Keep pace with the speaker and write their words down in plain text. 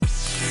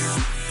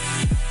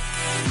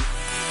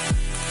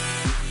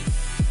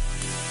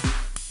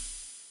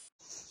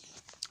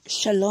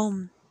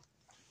Shalom.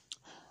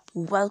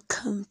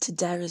 Welcome to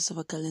Diaries of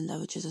a Girl in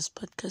Love with Jesus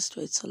podcast,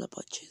 where it's all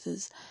about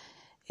Jesus.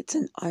 It's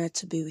an honor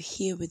to be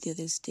here with you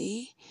this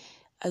day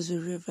as we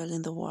revel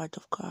in the Word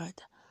of God.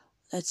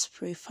 Let's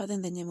pray. Father,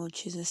 in the name of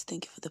Jesus,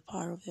 thank you for the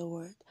power of your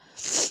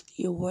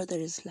word that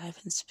is life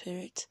and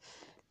spirit.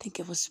 Thank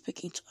you for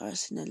speaking to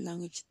us in a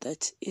language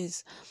that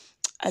is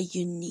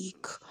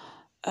unique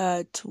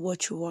to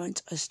what you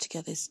want us to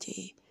get this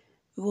day.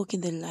 We walk in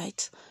the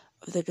light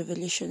of the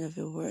revelation of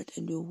your word,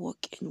 and we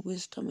walk in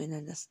wisdom and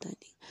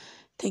understanding.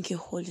 Thank you,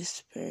 Holy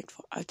Spirit,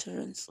 for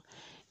utterance.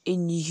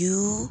 In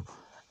you,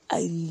 I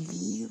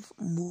live,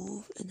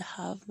 move, and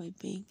have my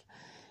being.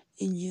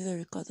 In you, I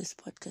record this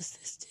podcast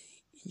this day.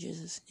 In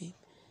Jesus' name,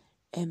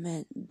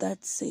 amen.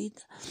 That said,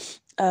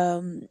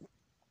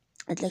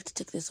 I'd like to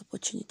take this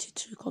opportunity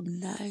to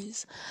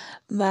recognize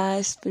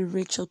my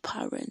spiritual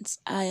parents.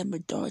 I am a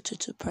daughter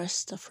to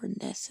Pastor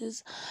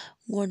Furnaces,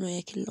 Ngono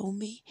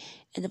Yakilomi,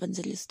 and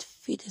Evangelist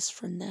Fides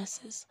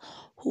Furnaces,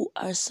 who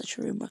are such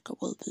a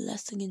remarkable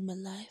blessing in my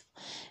life.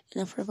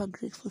 And I'm forever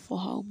grateful for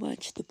how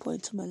much they pour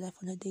into my life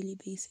on a daily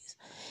basis.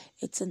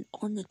 It's an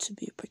honor to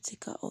be a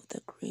partaker of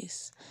the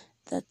grace.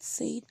 That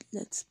said,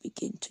 let's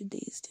begin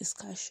today's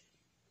discussion.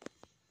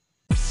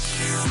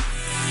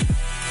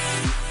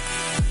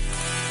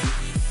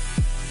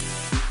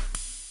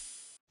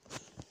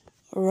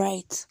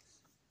 Right.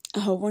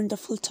 Our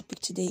wonderful topic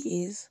today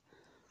is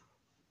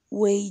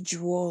wage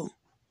war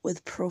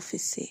with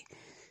prophecy.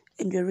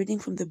 And we're reading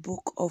from the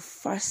book of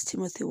 1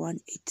 Timothy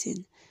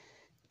 1:18.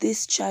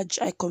 This charge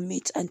I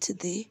commit unto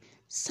thee,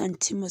 son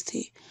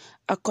Timothy,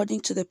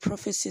 according to the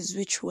prophecies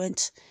which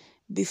went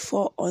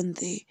before on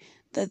thee,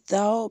 that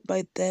thou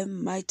by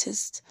them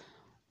mightest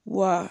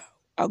war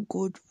a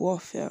good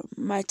warfare.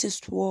 1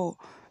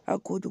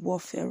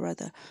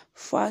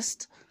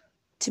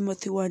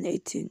 Timothy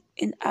 1:18.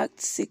 In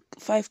Acts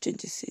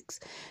 5:26,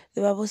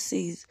 the Bible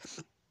says,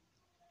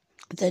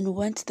 Then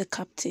went the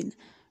captain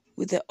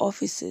with the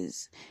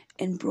officers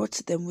and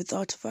brought them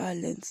without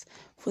violence,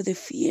 for they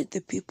feared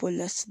the people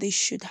lest they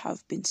should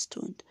have been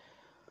stoned.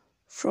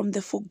 From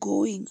the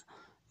foregoing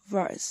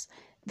verse,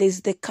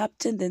 there's the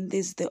captain, then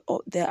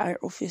there are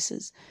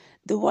officers.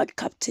 The word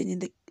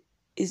captain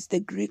is the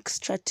Greek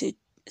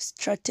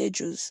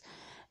strategos,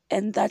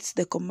 and that's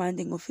the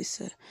commanding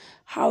officer.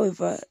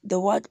 However, the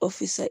word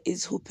officer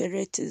is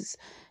huperetes,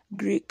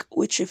 Greek,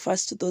 which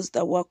refers to those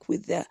that work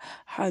with their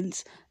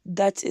hands,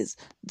 that is,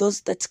 those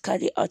that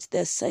carry out the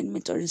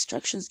assignment or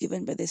instructions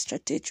given by the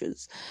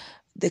strategos,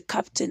 the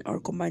captain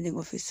or commanding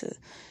officer.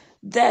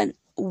 Then,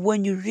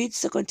 when you read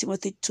 2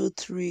 Timothy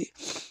 2:3,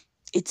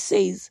 it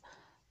says,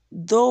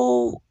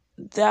 thou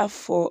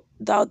therefore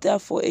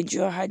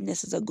endure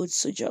hardness as a good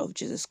soldier of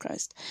Jesus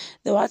Christ.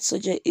 The word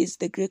soldier is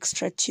the Greek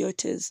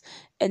stratiotes,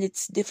 and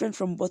it's different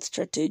from both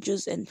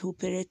strategos and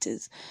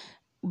huperetes.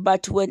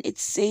 But when it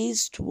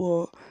says to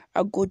war,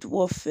 a good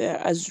warfare,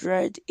 as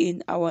read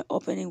in our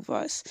opening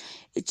verse,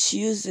 it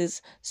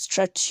uses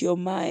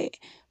stratiomai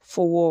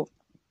for war.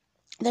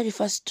 That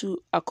refers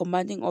to a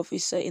commanding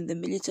officer in the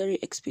military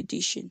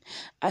expedition,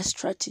 a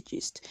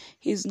strategist.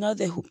 He is not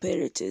the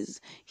huperetes,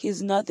 he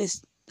is not the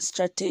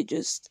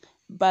strategist,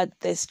 but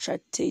the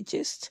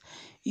strategist.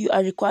 You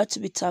are required to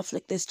be tough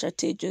like the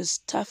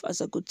strategist, tough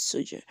as a good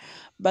soldier,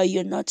 but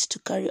you're not to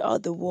carry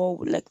out the war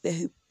like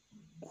the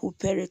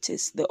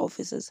huperetes, the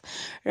officers.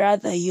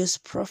 Rather, use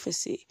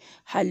prophecy.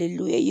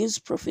 Hallelujah. Use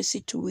prophecy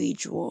to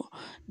wage war.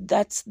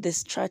 That's the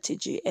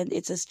strategy, and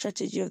it's a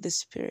strategy of the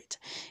Spirit.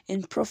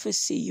 In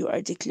prophecy, you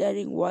are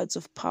declaring words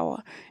of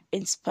power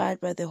inspired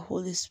by the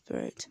Holy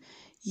Spirit.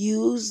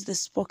 Use the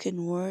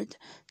spoken word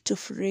to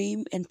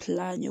frame and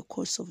plan your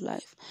course of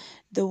life.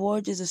 The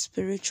word is a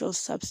spiritual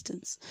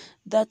substance.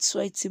 That's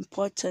why it's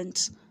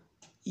important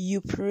you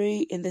pray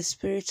in the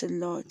Spirit a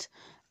lot.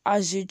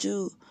 As you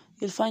do,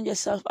 you'll find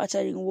yourself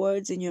uttering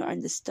words in your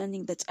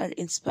understanding that are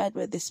inspired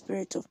by the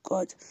Spirit of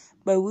God,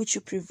 by which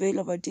you prevail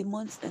over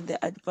demons and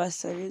the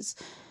adversaries.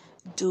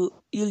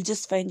 You'll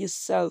just find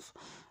yourself,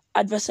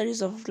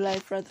 adversaries of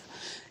life rather,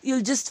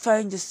 you'll just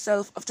find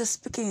yourself, after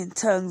speaking in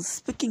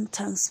tongues,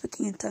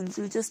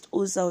 you'll just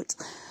ooze out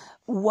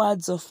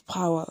words of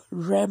power,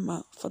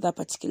 rhema, for that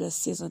particular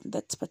season,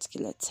 that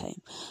particular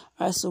time.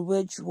 Alright, so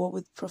wage war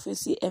with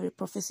prophecy. Every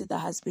prophecy that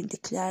has been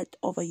declared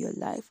over your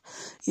life,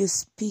 you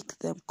speak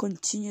them,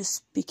 continue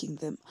speaking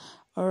them.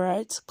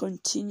 Alright,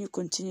 continue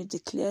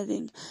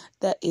declaring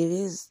that it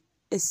is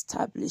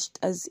established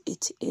as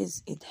it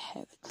is in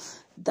heaven.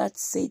 That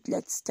said,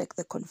 let's take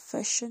the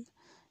confession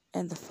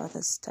and the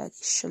further study.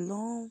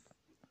 Shalom.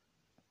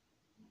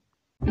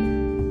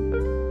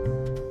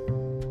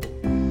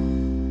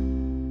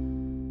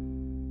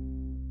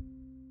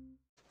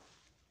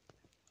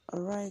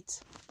 Alright,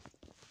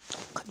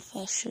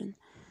 confession.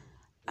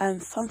 I am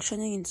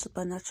functioning in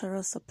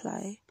supernatural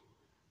supply,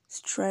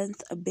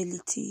 strength,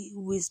 ability,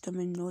 wisdom,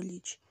 and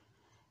knowledge.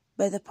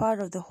 By the power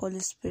of the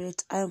Holy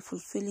Spirit, I am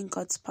fulfilling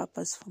God's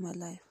purpose for my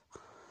life.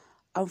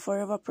 I am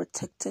forever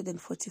protected and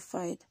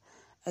fortified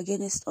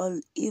against all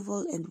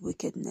evil and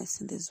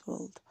wickedness in this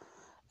world.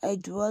 I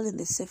dwell in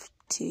the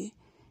safety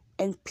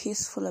and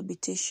peaceful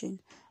habitation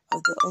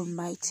of the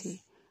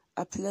Almighty,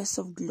 a place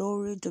of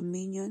glory,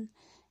 dominion,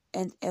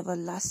 and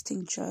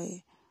everlasting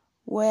joy,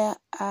 where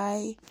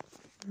I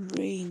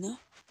reign,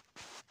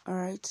 all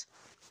right,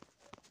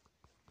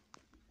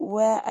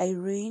 where I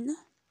reign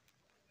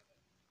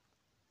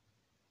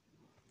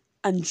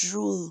and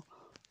rule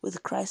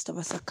with Christ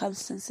over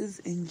circumstances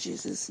in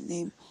Jesus'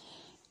 name.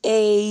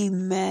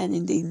 Amen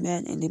and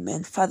amen and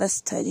amen. Further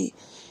study,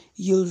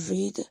 you'll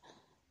read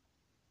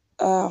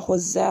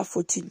Hosea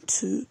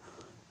 14:2,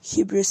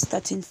 Hebrews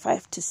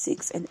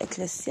 13:5-6, and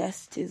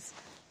Ecclesiastes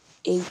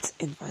 8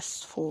 and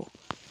verse 4.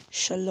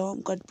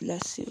 Shalom, God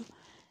bless you,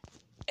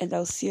 and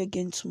I'll see you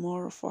again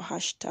tomorrow for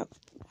hashtag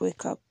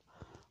wake up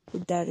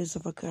with Diaries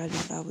of a Girl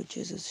in Love with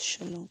Jesus.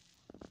 Shalom.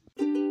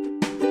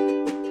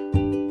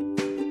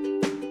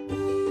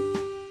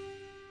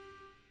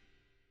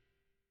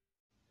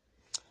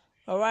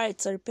 All right,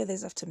 so repeat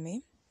this after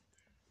me.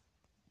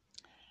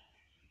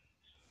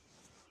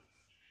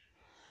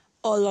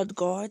 Oh Lord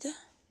God,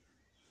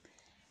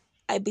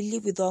 I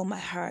believe with all my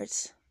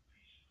heart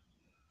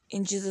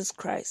in Jesus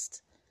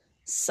Christ,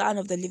 Son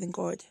of the living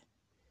God.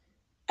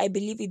 I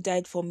believe He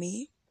died for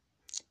me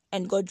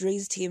and God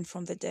raised Him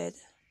from the dead.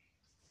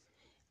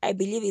 I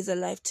believe He's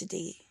alive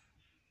today.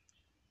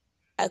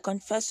 I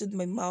confess with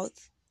my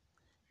mouth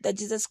that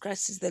Jesus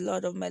Christ is the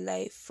Lord of my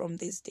life from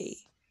this day.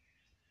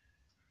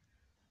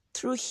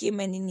 Through Him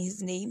and in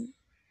His name,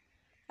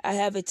 I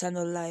have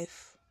eternal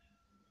life.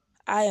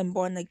 I am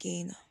born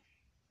again.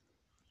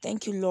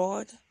 Thank you,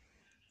 Lord,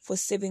 for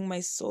saving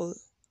my soul.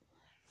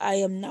 I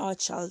am now a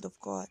child of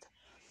God.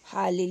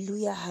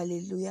 Hallelujah,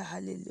 hallelujah,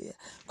 hallelujah.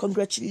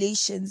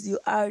 Congratulations, you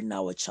are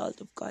now a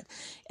child of God.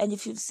 And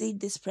if you've said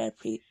this prayer,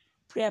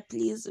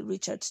 please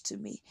reach out to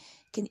me.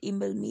 You can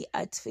email me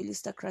at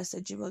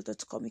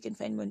felistachrist@gmail.com. You can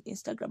find me on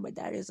Instagram at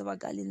Diaries of a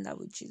Girl in Love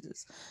with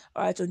Jesus.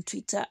 Or on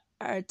Twitter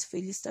at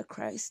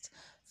felistachrist,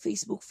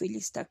 Facebook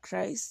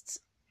felistachrist.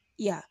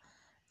 Yeah,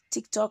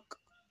 TikTok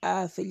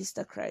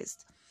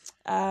felistachrist.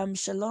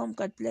 Shalom,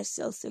 God bless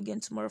you. I'll see you again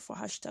tomorrow for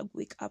hashtag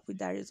wake up with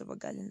Diaries of a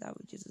Girl in Love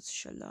with Jesus.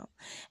 Shalom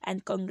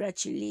and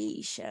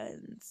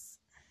congratulations.